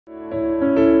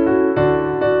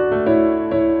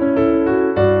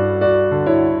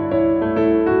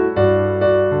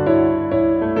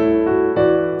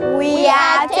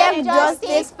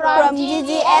voice from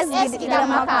GGS Gidan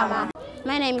Makama.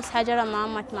 My name is Hajara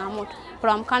Muhammad Mahmoud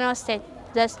from Kano State,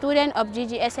 the student of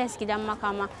GGSS Gidan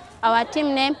Makama. Our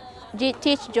team name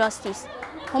Teach Justice.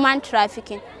 Human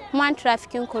trafficking. Human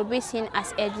trafficking could be seen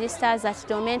as a disaster that's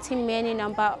dominating many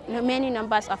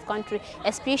numbers of countries,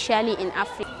 especially in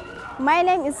Africa. My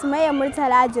name is Maya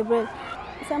Murtala Jibril.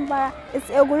 It's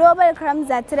a global crime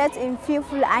that threats in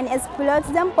people and exploits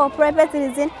them for profit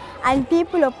reasons, and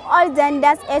people of all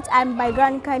genders, age and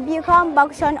background can become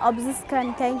victims of this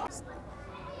crime. Thanks.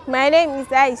 My name is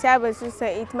Aisha Bashir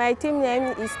Said. My team name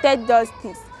is State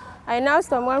Justice. I know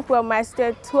someone from my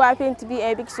state who happened to be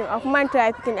a victim of human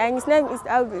trafficking, and his name is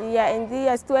Abdullah in the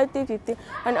year 2015.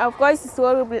 And of course, it's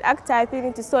horrible act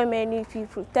happening to so many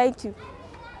people. Thank you.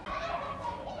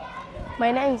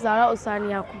 My name is Zara Usani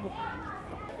Yakubu.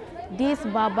 This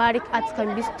barbaric act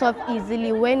can be stopped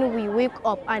easily when we wake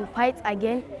up and fight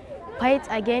again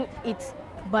it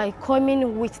by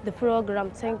coming with the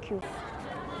program. Thank you.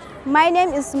 My name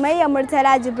is Maya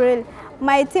Murtala Jibril.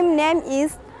 My team name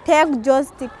is Tech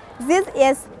Justice. This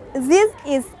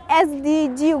is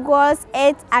SDG Goals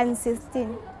 8 and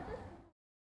 16.